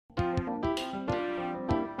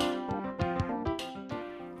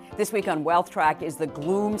This week on Wealth Track, is the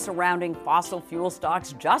gloom surrounding fossil fuel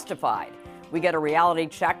stocks justified? We get a reality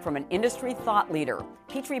check from an industry thought leader.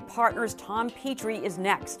 Petrie Partners' Tom Petrie is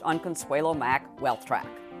next on Consuelo Mack Wealth Track.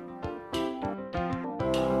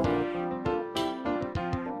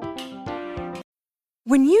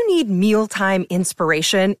 When you need mealtime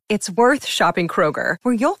inspiration, it's worth shopping Kroger,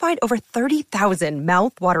 where you'll find over 30,000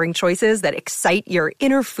 mouth-watering choices that excite your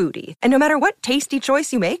inner foodie. And no matter what tasty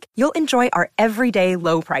choice you make, you'll enjoy our everyday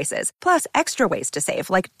low prices, plus extra ways to save,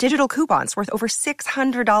 like digital coupons worth over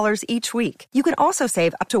 $600 each week. You can also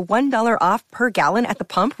save up to $1 off per gallon at the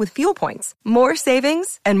pump with fuel points. More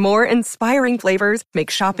savings and more inspiring flavors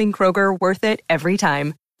make shopping Kroger worth it every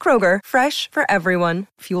time. Kroger, fresh for everyone.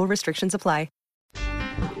 Fuel restrictions apply.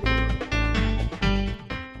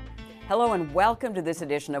 Hello and welcome to this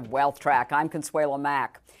edition of Wealth Track. I'm Consuelo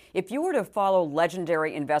Mack. If you were to follow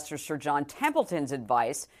legendary investor Sir John Templeton's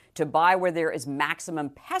advice to buy where there is maximum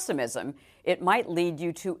pessimism, it might lead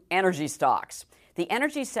you to energy stocks. The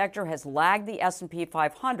energy sector has lagged the S&P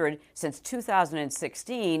 500 since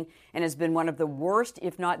 2016 and has been one of the worst,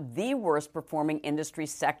 if not the worst, performing industry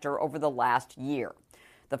sector over the last year.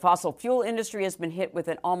 The fossil fuel industry has been hit with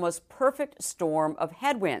an almost perfect storm of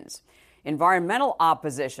headwinds. Environmental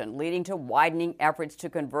opposition leading to widening efforts to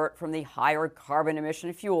convert from the higher carbon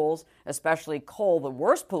emission fuels, especially coal, the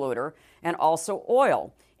worst polluter, and also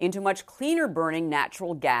oil, into much cleaner burning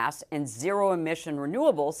natural gas and zero emission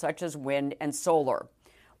renewables such as wind and solar.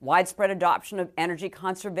 Widespread adoption of energy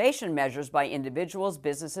conservation measures by individuals,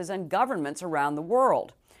 businesses, and governments around the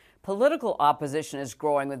world. Political opposition is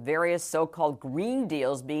growing, with various so-called Green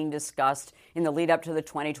Deals being discussed in the lead up to the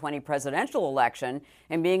 2020 presidential election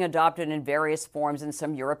and being adopted in various forms in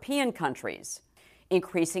some European countries.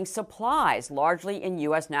 Increasing supplies, largely in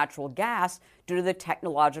U.S. natural gas, due to the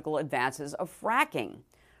technological advances of fracking.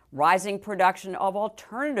 Rising production of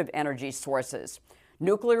alternative energy sources.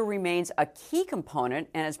 Nuclear remains a key component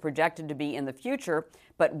and is projected to be in the future,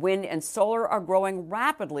 but wind and solar are growing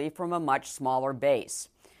rapidly from a much smaller base.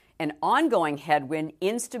 An ongoing headwind,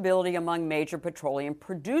 instability among major petroleum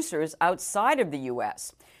producers outside of the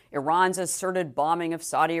U.S. Iran's asserted bombing of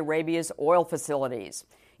Saudi Arabia's oil facilities.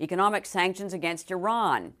 Economic sanctions against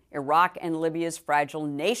Iran. Iraq and Libya's fragile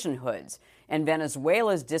nationhoods. And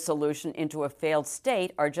Venezuela's dissolution into a failed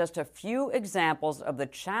state are just a few examples of the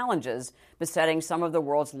challenges besetting some of the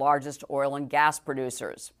world's largest oil and gas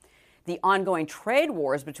producers. The ongoing trade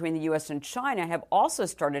wars between the U.S. and China have also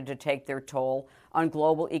started to take their toll on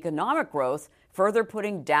global economic growth, further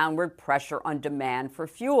putting downward pressure on demand for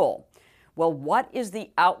fuel. Well, what is the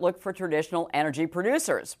outlook for traditional energy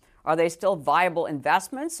producers? Are they still viable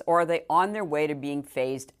investments, or are they on their way to being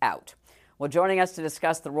phased out? Well, joining us to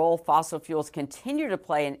discuss the role fossil fuels continue to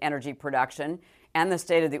play in energy production and the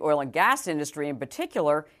state of the oil and gas industry in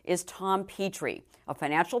particular is Tom Petrie, a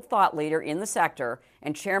financial thought leader in the sector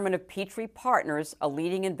and chairman of Petrie Partners, a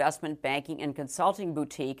leading investment banking and consulting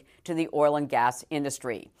boutique to the oil and gas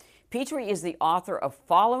industry. Petrie is the author of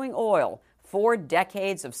Following Oil: 4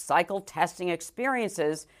 Decades of Cycle Testing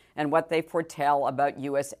Experiences and What They Foretell About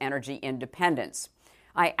U.S. Energy Independence.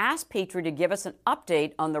 I asked Petrie to give us an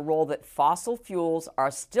update on the role that fossil fuels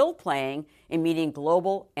are still playing in meeting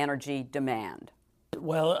global energy demand.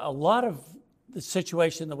 Well, a lot of the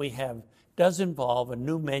situation that we have does involve a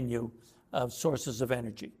new menu of sources of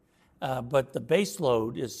energy. But the base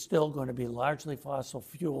load is still going to be largely fossil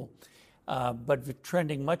fuel, but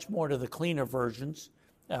trending much more to the cleaner versions,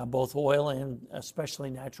 both oil and especially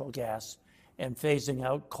natural gas, and phasing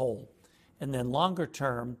out coal. And then longer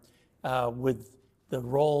term, with the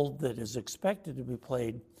role that is expected to be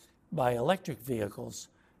played by electric vehicles,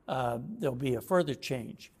 there'll be a further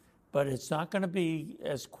change. But it's not going to be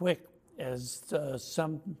as quick as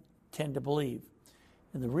some tend to believe.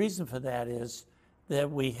 And the reason for that is that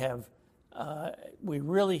we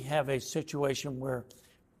really have a situation where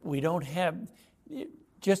we don't have,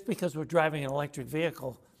 just because we're driving an electric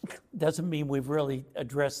vehicle doesn't mean we've really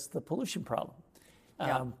addressed the pollution problem.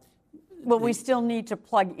 Yeah. Well, we still need to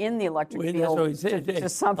plug in the electric vehicle to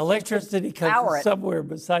something. Electricity comes somewhere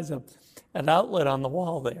besides an outlet on the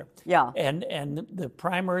wall there. Yeah. And the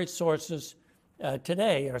primary sources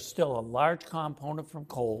today are still a large component from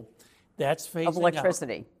coal. That's phasing of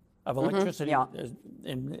electricity. Of electricity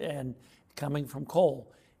and coming from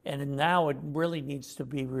coal. And now it really needs to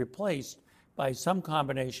be replaced by some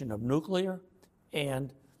combination of nuclear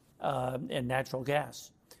and natural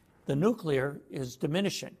gas. The nuclear is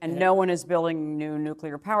diminishing. And no one is building new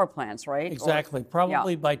nuclear power plants, right? Exactly.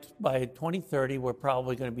 Probably by 2030, we're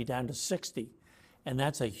probably going to be down to 60. And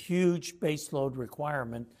that's a huge baseload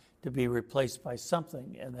requirement to be replaced by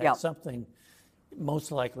something. And that something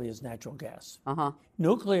most likely is natural gas. Uh-huh.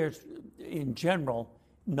 Nuclear, in general,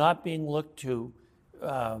 not being looked to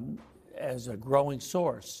as a growing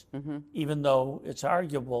source, even though it's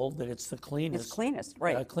arguable that it's the cleanest. It's cleanest,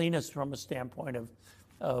 right. Cleanest from a standpoint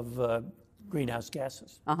of greenhouse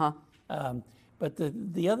gases. Uh-huh. But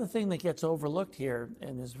the other thing that gets overlooked here,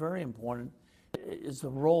 and is very important, is the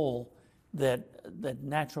role that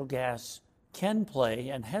natural gas can play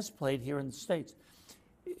and has played here in the States.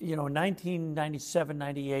 You know, in 1997,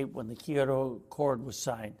 98, when the Kyoto Accord was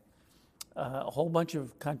signed, a whole bunch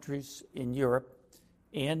of countries in Europe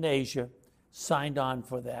and Asia signed on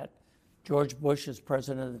for that. George Bush, as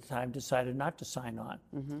president at the time, decided not to sign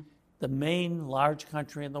on. The main large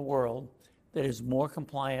country in the world that is more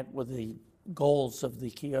compliant with the goals of the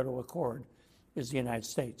Kyoto Accord is the United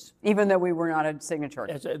States. Even though we were not a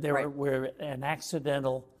signatory. We're an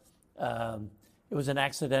accidental, it was an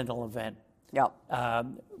accidental event. Yep.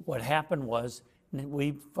 What happened was,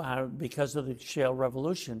 we found, because of the shale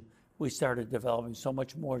revolution, we started developing so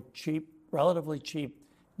much more cheap, relatively cheap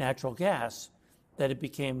natural gas that it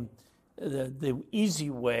became the easy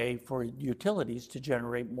way for utilities to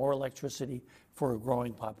generate more electricity for a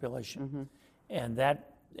growing population. And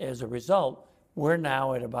that, as a result, we're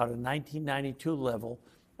now at about a 1992 level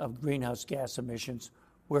of greenhouse gas emissions,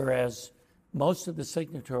 whereas most of the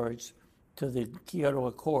signatories to the Kyoto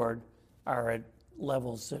Accord are at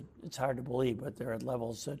levels that, it's hard to believe, but they're at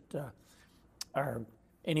levels that are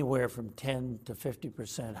anywhere from 10 to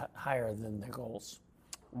 50% higher than their goals.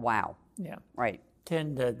 Wow. Yeah. Right.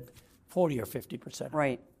 10 to 40 or 50%.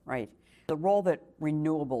 Right, right. The role that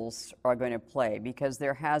renewables are going to play, because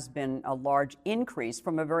there has been a large increase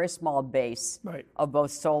from a very small base of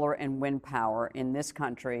both solar and wind power in this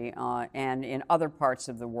country and in other parts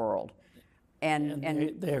of the world.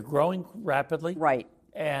 And they're growing rapidly. Right.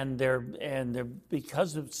 And they're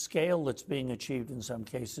because of scale that's being achieved in some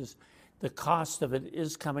cases, the cost of it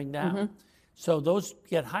is coming down. So those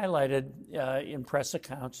get highlighted in press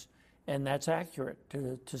accounts, and that's accurate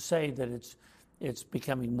to say that it's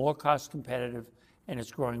becoming more cost competitive and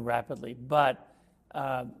it's growing rapidly. But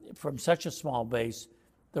from such a small base,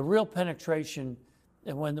 the real penetration,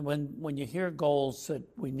 and when you hear goals that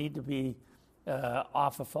we need to be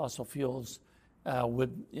off of fossil fuels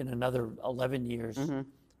in another 11 years,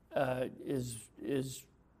 is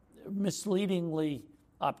misleadingly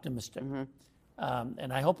optimistic.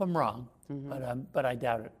 And I hope I'm wrong, but I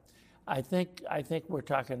doubt it. I think we're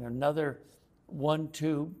talking another 1,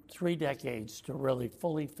 2, 3 decades to really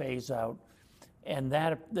fully phase out, and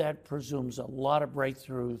that presumes a lot of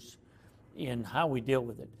breakthroughs in how we deal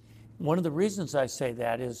with it. One of the reasons I say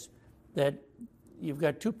that is that you've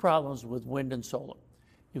got two problems with wind and solar.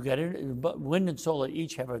 You've got wind and solar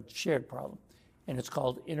each have a shared problem, and it's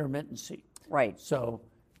called intermittency. Right. So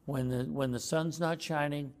when the sun's not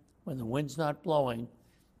shining, when the wind's not blowing,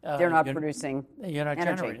 they're not producing you're not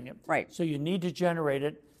energy. generating it. Right. So you need to generate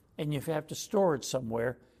it, and you have to store it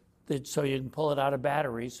somewhere so you can pull it out of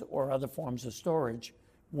batteries or other forms of storage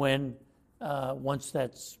once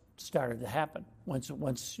that's started to happen,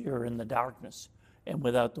 once you're in the darkness and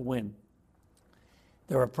without the wind.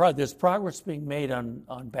 There's progress being made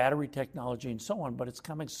on battery technology and so on, but it's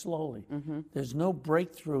coming slowly. There's no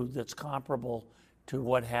breakthrough that's comparable to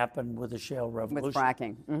what happened with the shale revolution. With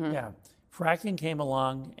fracking. Yeah. Fracking came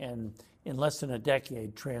along and in less than a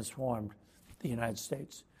decade transformed the United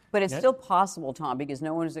States. But it's still possible, Tom, because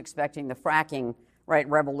no one is expecting the fracking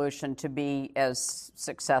revolution to be as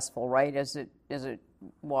successful, right, as it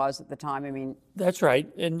was at the time. I mean, that's right,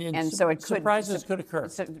 and so it surprises could occur.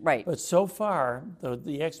 Right. But so far,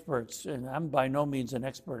 the experts, and I'm by no means an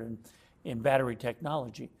expert in battery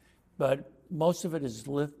technology, but most of it is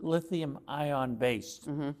lithium-ion based.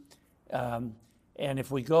 And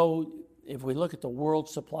if we look at the world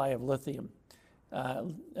supply of lithium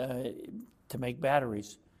to make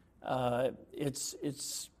batteries,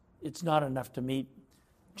 it's not enough to meet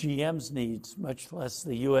GM's needs, much less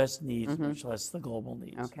the U.S. needs, much less the global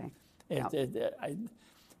needs. Okay.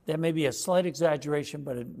 That may be a slight exaggeration,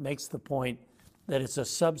 but it makes the point that it's a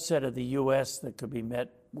subset of the U.S. that could be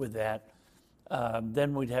met with that.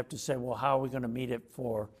 Then we'd have to say, well, how are we going to meet it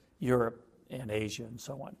for Europe and Asia and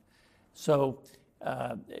so on? So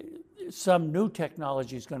some new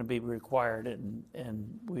technology is going to be required,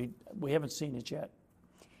 and we haven't seen it yet.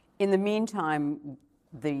 In the meantime,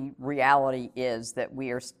 the reality is that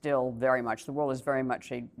we are still very much, the world is very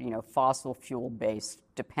much a fossil fuel based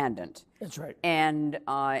dependent. That's right. And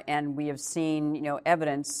we have seen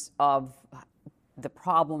evidence of the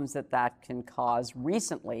problems that can cause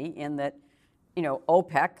recently, in that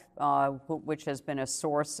OPEC, which has been a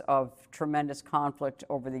source of tremendous conflict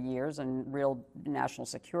over the years and real national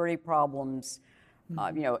security problems,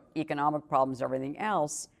 economic problems, everything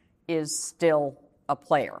else, is still a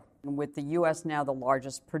player. With the U.S. now the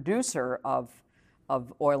largest producer of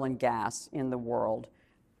oil and gas in the world,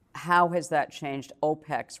 how has that changed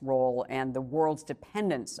OPEC's role and the world's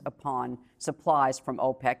dependence upon supplies from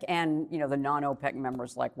OPEC and, the non-OPEC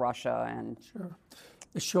members like Russia and... Sure.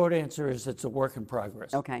 The short answer is it's a work in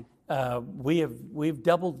progress. Okay. We've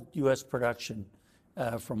doubled U.S. production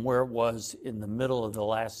from where it was in the middle of the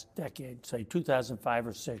last decade, say 2005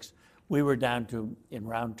 or 6. We were down to, in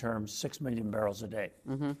round terms, 6 million barrels a day.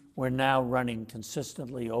 Mm-hmm. We're now running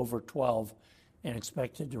consistently over 12 and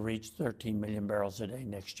expected to reach 13 million barrels a day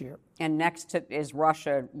next year. And next is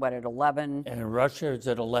Russia, at 11? And Russia is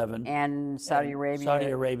at 11. And Saudi Arabia? Saudi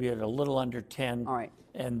Arabia at a little under 10. All right.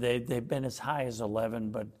 And they've been as high as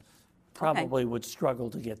 11, but probably would struggle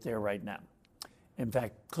to get there right now. In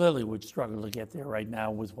fact, clearly would struggle to get there right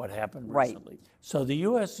now with what happened recently. Right. So the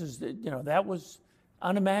U.S. is, that was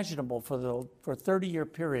unimaginable for a 30-year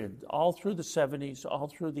period, all through the 70s, all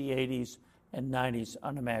through the 80s and 90s,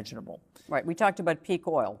 unimaginable. Right. We talked about peak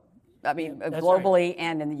oil. I mean, globally right.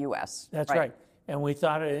 And in the U.S. That's right. And we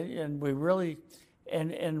thought, and we really,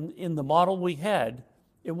 and in the model we had,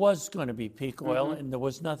 it was going to be peak oil, mm-hmm. and there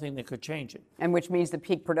was nothing that could change it. And which means the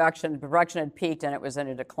production had peaked and it was in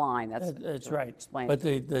a decline. That's right. Explained. But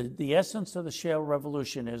the essence of the shale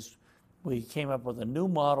revolution is we came up with a new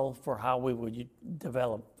model for how we would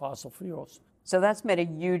develop fossil fuels. So that's made a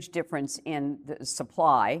huge difference in the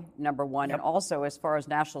supply, number one, Yep. and also as far as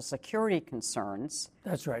national security concerns.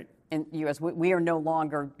 That's right. In the U.S., we are no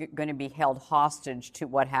longer going to be held hostage to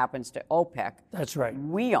what happens to OPEC. That's right.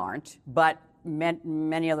 We aren't, but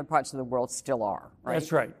many other parts of the world still are, right?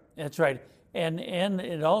 That's right. That's right. And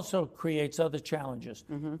it also creates other challenges.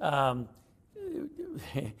 Mm-hmm.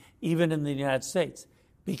 Even in the United States,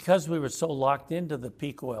 because we were so locked into the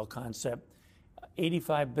peak oil concept,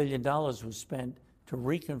 $85 billion was spent to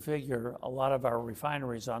reconfigure a lot of our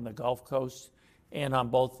refineries on the Gulf Coast and on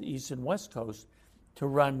both the East and West Coast to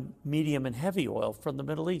run medium and heavy oil from the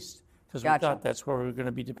Middle East, because we thought that's where we were going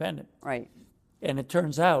to be dependent. Right. And it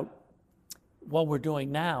turns out what we're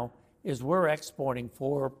doing now is we're exporting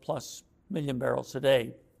 4+ million barrels a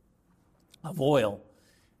day of oil,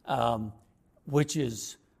 which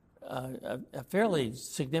is a fairly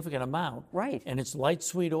significant amount. Right. And it's light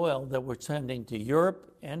sweet oil that we're sending to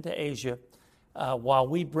Europe and to Asia, while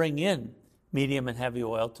we bring in medium and heavy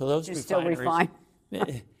oil to those refineries. Still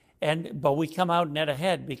refine. But we come out net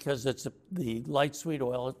ahead because it's the light sweet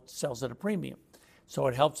oil, it sells at a premium. So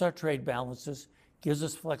it helps our trade balances, gives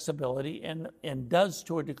us flexibility, and does,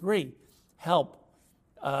 to a degree, help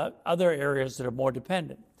other areas that are more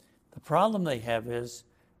dependent. The problem they have is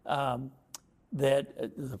that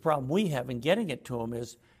the problem we have in getting it to them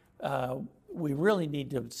is we really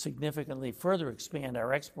need to significantly further expand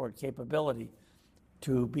our export capability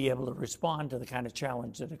to be able to respond to the kind of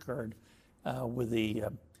challenge that occurred with the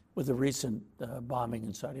recent bombing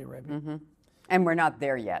in Saudi Arabia. Mm-hmm. And we're not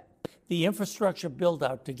there yet. The infrastructure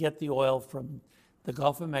build-out to get the oil from the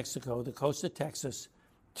Gulf of Mexico, the coast of Texas,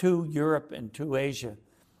 to Europe and to Asia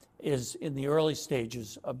is in the early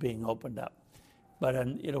stages of being opened up. But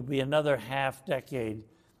it'll be another half decade,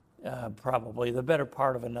 probably, the better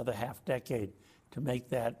part of another half decade to make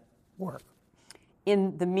that work.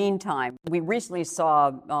 In the meantime, we recently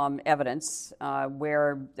saw evidence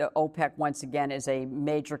where the OPEC, once again, is a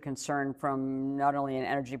major concern from not only an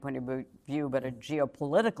energy point of view, but a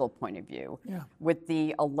geopolitical point of view, with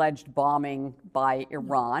the alleged bombing by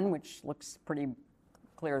Iran, which looks pretty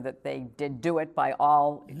clear that they did do it by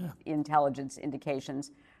all intelligence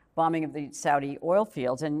indications, bombing of the Saudi oil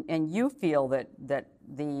fields. And you feel that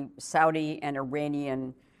the Saudi and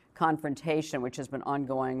Iranian confrontation, which has been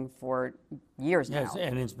ongoing for years now. Yes,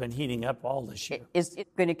 and it's been heating up all this year. Is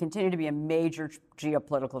it going to continue to be a major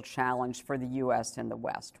geopolitical challenge for the U.S. and the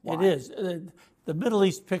West? Why? It is. The Middle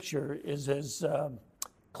East picture is as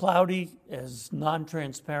cloudy, as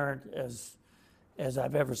non-transparent as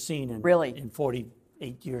I've ever seen in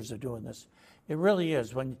 48 years of doing this. It really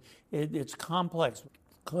is. When it's complex.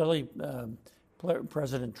 Clearly,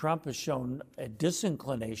 President Trump has shown a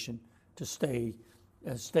disinclination to stay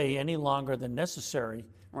any longer than necessary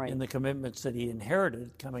in the commitments that he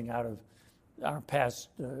inherited coming out of our past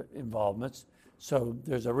involvements. So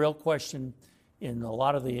there's a real question in a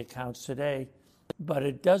lot of the accounts today, but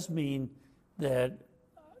it does mean that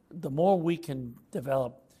the more we can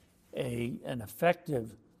develop an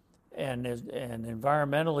effective and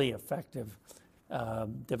environmentally effective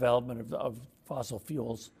development of fossil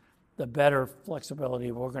fuels, the better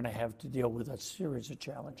flexibility we're going to have to deal with a series of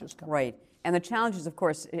challenges coming. Right. And the challenges, of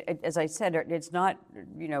course, as I said, it's not,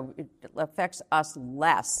 it affects us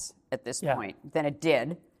less at this point than it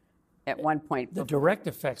did at one point. The direct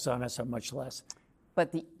effects on us are much less.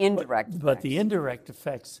 But the indirect effects. But the indirect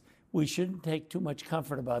effects, we shouldn't take too much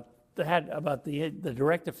comfort about that, about the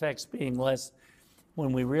direct effects being less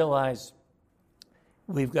when we realize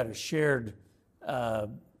we've got a shared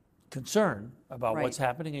concern about what's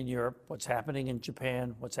happening in Europe, what's happening in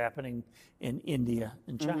Japan, what's happening in India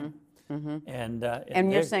and China.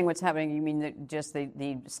 And you're saying what's happening, you mean just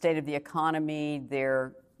the state of the economy,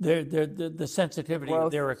 the sensitivity growth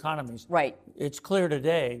of their economies. Right. It's clear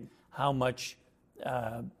today how much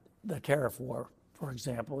the tariff war, for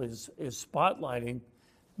example, is spotlighting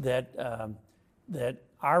that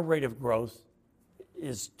our rate of growth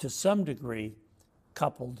is to some degree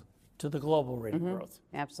coupled to the global rate of growth.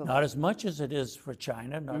 Absolutely. Not as much as it is for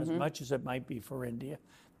China, not as much as it might be for India,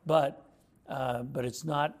 but it's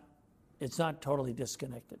not totally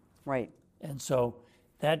disconnected. Right. And so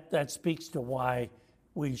that speaks to why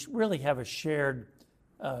we really have a shared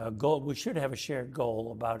goal. We should have a shared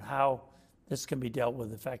goal about how this can be dealt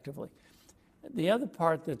with effectively. The other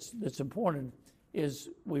part that's important is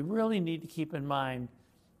we really need to keep in mind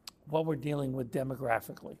what we're dealing with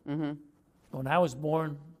demographically. When I was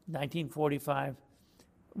born, 1945,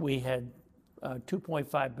 we had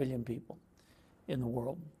 2.5 billion people in the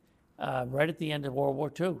world, right at the end of World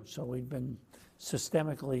War II. So we've been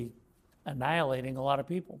systemically annihilating a lot of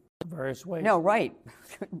people in various ways. No, right.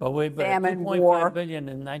 But we've been at 2.5 billion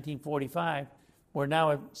in 1945. We're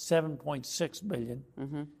now at 7.6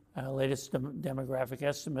 billion. Latest demographic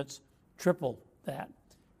estimates triple that.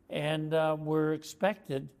 And we're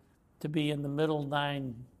expected to be in the middle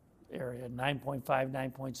 9 area, 9.5,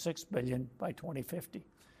 9.6 billion by 2050.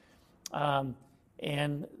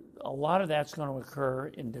 And a lot of that's going to occur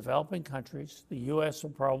in developing countries. The U.S.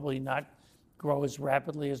 will probably not grow as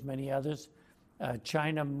rapidly as many others.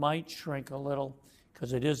 China might shrink a little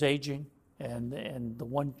because it is aging, and the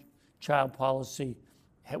one-child policy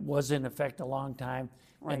was in effect a long time,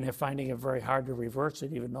 and they're finding it very hard to reverse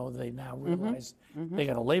it, even though they now realize they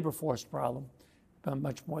got a labor force problem,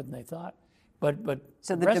 much more than they thought. But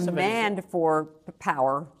so the demand for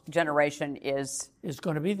power generation is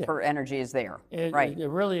going to be there. For energy is there. It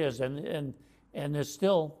really is, and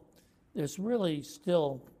there's really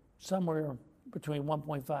still somewhere between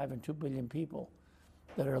 1.5 and 2 billion people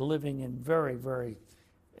that are living in very, very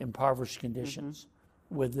impoverished conditions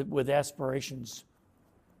with aspirations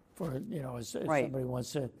for, as somebody once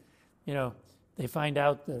said, they find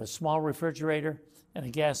out that a small refrigerator and a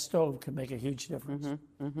gas stove can make a huge difference,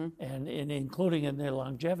 and including in their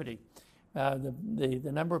longevity.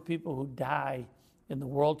 The number of people who die in the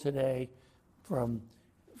world today from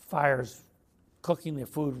fires, cooking their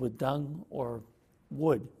food with dung or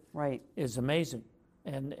wood, is amazing,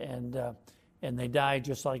 and they die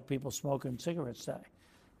just like people smoking cigarettes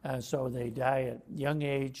die. So they die at young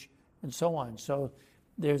age and so on. So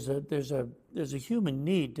there's a human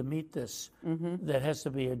need to meet this that has to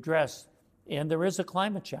be addressed. And there is a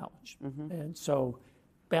climate challenge. And so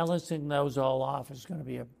balancing those all off is going to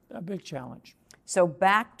be a big challenge. So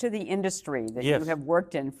back to the industry that you have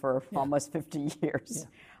worked in for almost 50 years.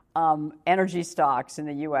 Energy stocks in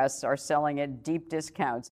the U.S. are selling at deep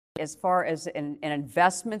discounts. As far as an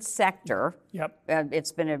investment sector,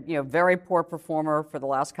 it's been a very poor performer for the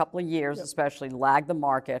last couple of years, especially lagged the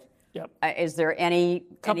market. Is there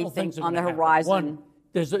anything on the horizon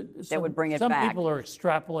that would bring it back? Some people are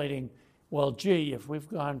extrapolating, well, gee, if we've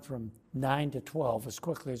gone from 9 to 12 as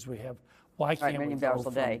quickly as we have, why can't we go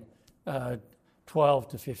from 12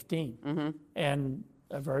 to 15? And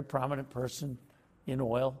a very prominent person in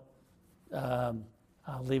oil, I'll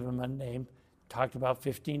leave him unnamed, talked about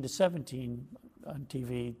 15 to 17 on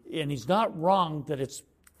TV. And he's not wrong that it's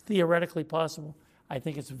theoretically possible. I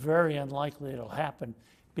think it's very unlikely it'll happen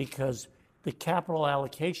because the capital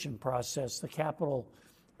allocation process, the capital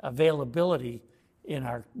availability in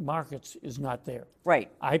our markets is not there.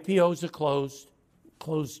 IPOs are closed.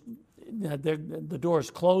 The door is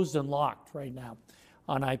closed and locked right now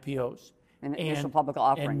on IPOs. And initial public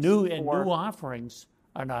offerings. And new offerings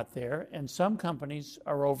are not there. And some companies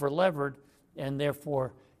are over-levered, and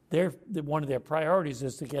therefore one of their priorities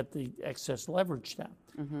is to get the excess leverage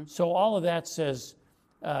down. So all of that says,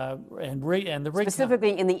 and the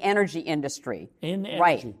specifically in the energy industry. In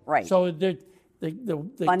energy. Right. So the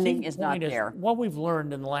funding key is not there. What we've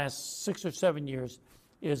learned in the last 6 or 7 years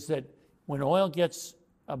is that when oil gets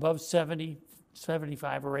above 70,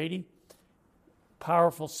 75 or 80,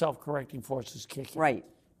 powerful self-correcting forces kick in.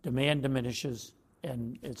 Demand diminishes,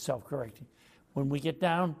 and it's self-correcting. When we get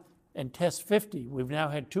down and test 50, we've now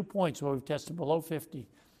had 2 points where we've tested below 50.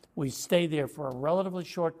 We stay there for a relatively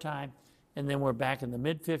short time, and then we're back in the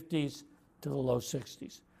mid-50s to the low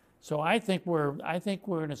 60s. So I think we're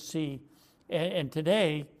going to see, and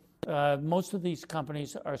today most of these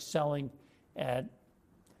companies are selling at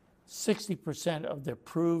 60% of their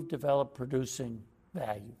proved, developed, producing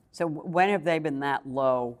value. So when have they been that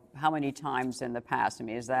low? How many times in the past? I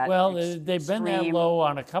mean, is that they've been that low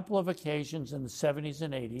on a couple of occasions in the 70s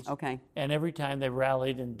and 80s. Okay. And every time they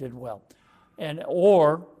rallied and did well.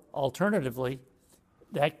 Or alternatively,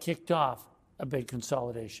 that kicked off a big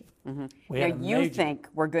consolidation. Mm-hmm. Now, you think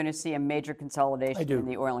we're going to see a major consolidation in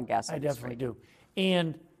the oil and gas industry? I definitely do.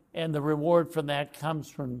 And the reward from that comes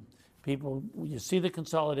from people. You see the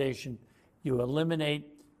consolidation, you eliminate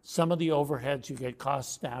some of the overheads, you get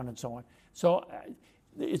costs down and so on. So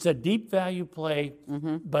it's a deep value play,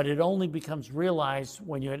 but it only becomes realized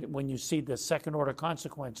when you see the second order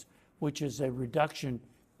consequence, which is a reduction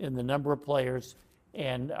in the number of players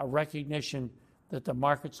and a recognition that the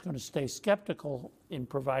market's going to stay skeptical in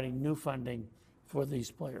providing new funding for these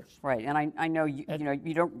players. Right, and I know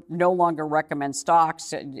you don't no longer recommend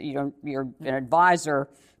stocks. You're an advisor,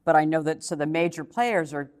 but I know that the major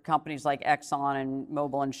players are companies like Exxon and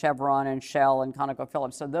Mobil and Chevron and Shell and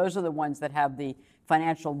ConocoPhillips. So those are the ones that have the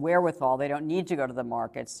financial wherewithal. They don't need to go to the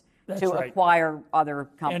markets to acquire other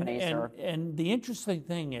companies. And the interesting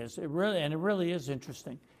thing is, it really is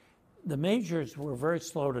interesting. The majors were very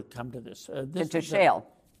slow to come to this. To shale.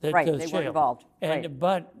 Right, they weren't involved.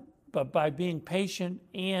 But by being patient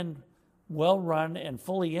and well-run and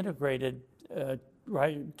fully integrated,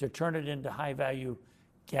 to turn it into high-value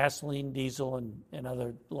gasoline, diesel, and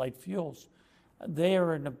other light fuels, they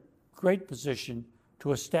are in a great position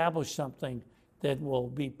to establish something that will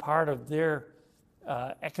be part of their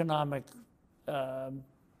economic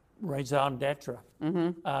raison d'etre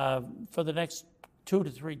for the next 2 to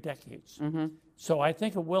 3 decades. So I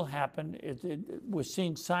think it will happen. We're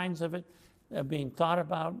seeing signs of it being thought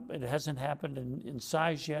about. It hasn't happened in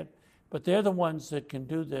size yet, but they're the ones that can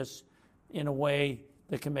do this in a way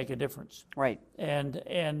that can make a difference. Right. And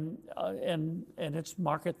it's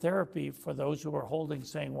market therapy for those who are holding,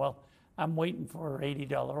 saying, well, I'm waiting for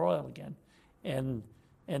 $80 oil again. And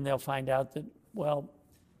they'll find out that, well,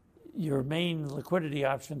 your main liquidity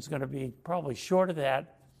option is going to be probably short of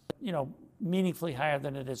that, meaningfully higher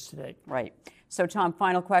than it is today. Right. So, Tom,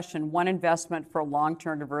 final question. One investment for a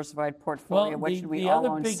long-term diversified portfolio. What should we all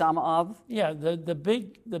own some of? Yeah, the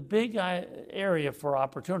big area for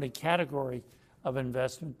opportunity category of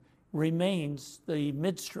investment remains the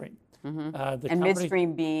midstream. And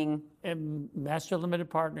midstream being? Master limited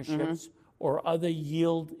partnerships or other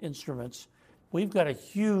yield instruments. We've got a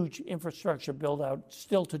huge infrastructure build-out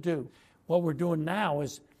still to do. What we're doing now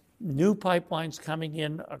is new pipelines coming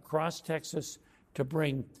in across Texas to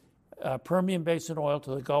bring Permian Basin oil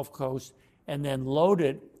to the Gulf Coast and then load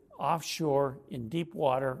it offshore in deep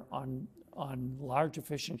water on large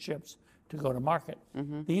efficient ships to go to market.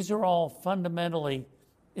 These are all fundamentally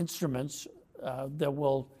instruments that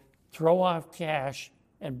will throw off cash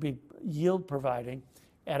and be yield providing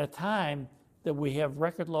at a time that we have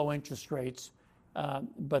record low interest rates,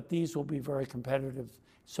 but these will be very competitive.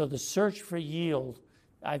 So the search for yield,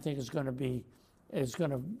 I think, is going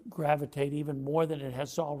to gravitate even more than it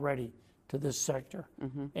has already to this sector,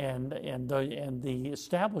 and the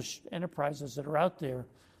established enterprises that are out there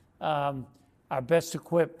are best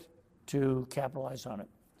equipped to capitalize on it.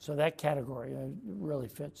 So that category really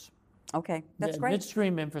fits. Okay, that's great.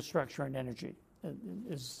 Midstream infrastructure and energy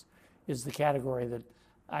is the category that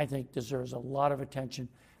I think deserves a lot of attention.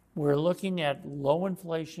 We're looking at low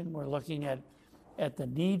inflation. We're looking at the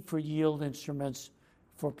need for yield instruments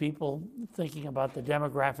for people thinking about the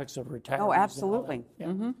demographics of retirement. Oh, absolutely.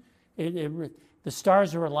 The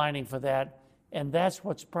stars are aligning for that, and that's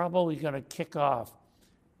what's probably going to kick off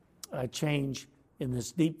a change in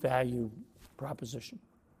this deep value proposition.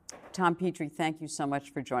 Tom Petrie, thank you so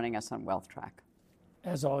much for joining us on Wealth Track.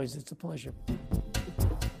 As always, it's a pleasure.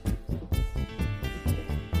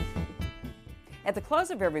 At the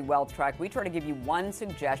close of every Wealth Track, we try to give you one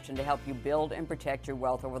suggestion to help you build and protect your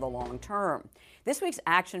wealth over the long term. This week's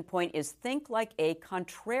action point is think like a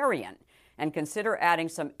contrarian and consider adding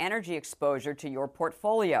some energy exposure to your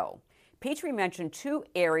portfolio. Petrie mentioned 2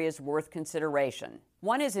 areas worth consideration.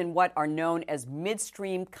 One is in what are known as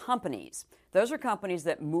midstream companies. Those are companies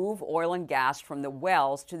that move oil and gas from the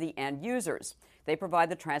wells to the end users. They provide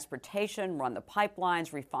the transportation, run the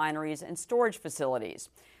pipelines, refineries, and storage facilities.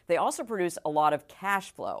 They also produce a lot of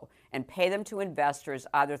cash flow and pay them to investors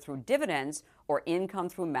either through dividends or income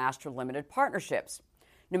through master limited partnerships.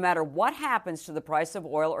 No matter what happens to the price of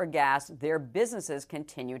oil or gas, their businesses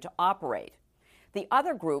continue to operate. The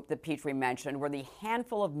other group that Petrie mentioned were the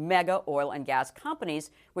handful of mega oil and gas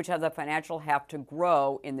companies which have the financial heft to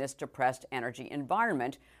grow in this depressed energy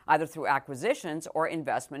environment, either through acquisitions or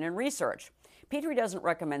investment in research. Petrie doesn't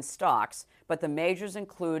recommend stocks, but the majors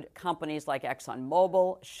include companies like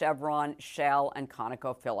ExxonMobil, Chevron, Shell, and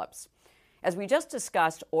ConocoPhillips. As we just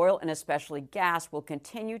discussed, oil and especially gas will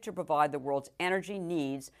continue to provide the world's energy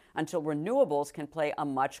needs until renewables can play a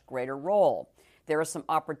much greater role. There are some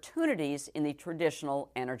opportunities in the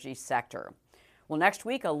traditional energy sector. Well, next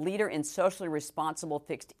week, a leader in socially responsible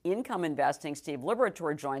fixed income investing, Steve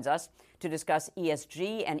Liberator, joins us to discuss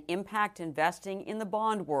ESG and impact investing in the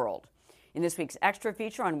bond world. In this week's extra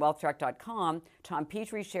feature on WealthTrack.com, Tom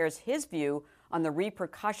Petrie shares his view on the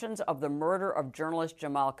repercussions of the murder of journalist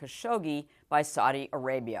Jamal Khashoggi by Saudi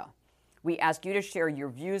Arabia. We ask you to share your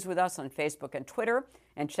views with us on Facebook and Twitter,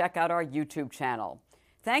 and check out our YouTube channel.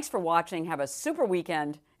 Thanks for watching. Have a super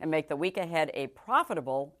weekend, and make the week ahead a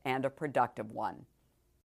profitable and a productive one.